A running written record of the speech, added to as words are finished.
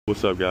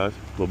What's up, guys?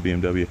 Little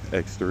BMW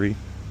X3.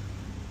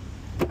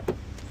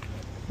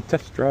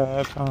 Test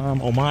drive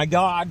time. Oh my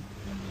God.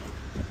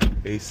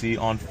 AC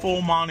on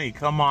full money.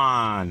 Come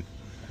on.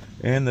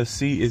 And the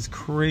seat is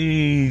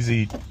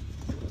crazy.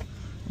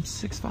 I'm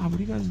 6'5". What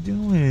are you guys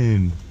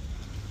doing?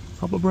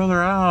 Help a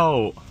brother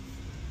out. All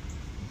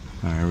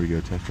right, here we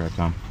go. Test drive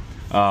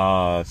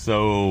time.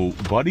 So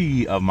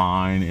buddy of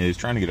mine is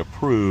trying to get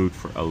approved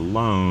for a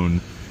loan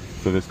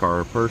for this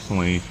car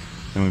personally,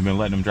 and we've been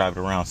letting him drive it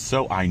around,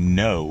 so I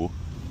know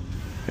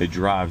it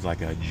drives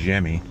like a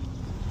Jimmy.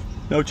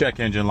 No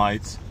check engine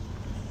lights.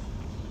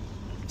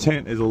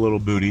 Tint is a little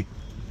booty.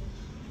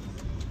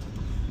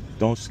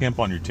 Don't skimp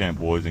on your tint,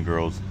 boys and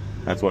girls.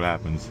 That's what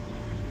happens.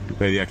 You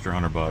pay the extra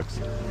 $100.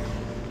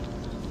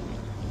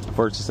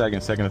 First to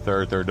second, second to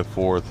third, third to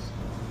fourth,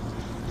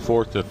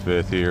 fourth to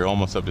fifth here,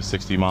 almost up to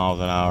 60 miles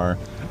an hour.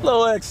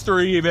 Little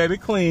X3, baby,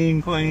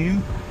 clean,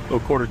 clean. Little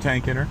quarter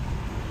tank in her.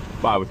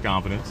 Buy with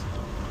confidence.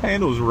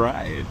 Handles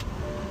right.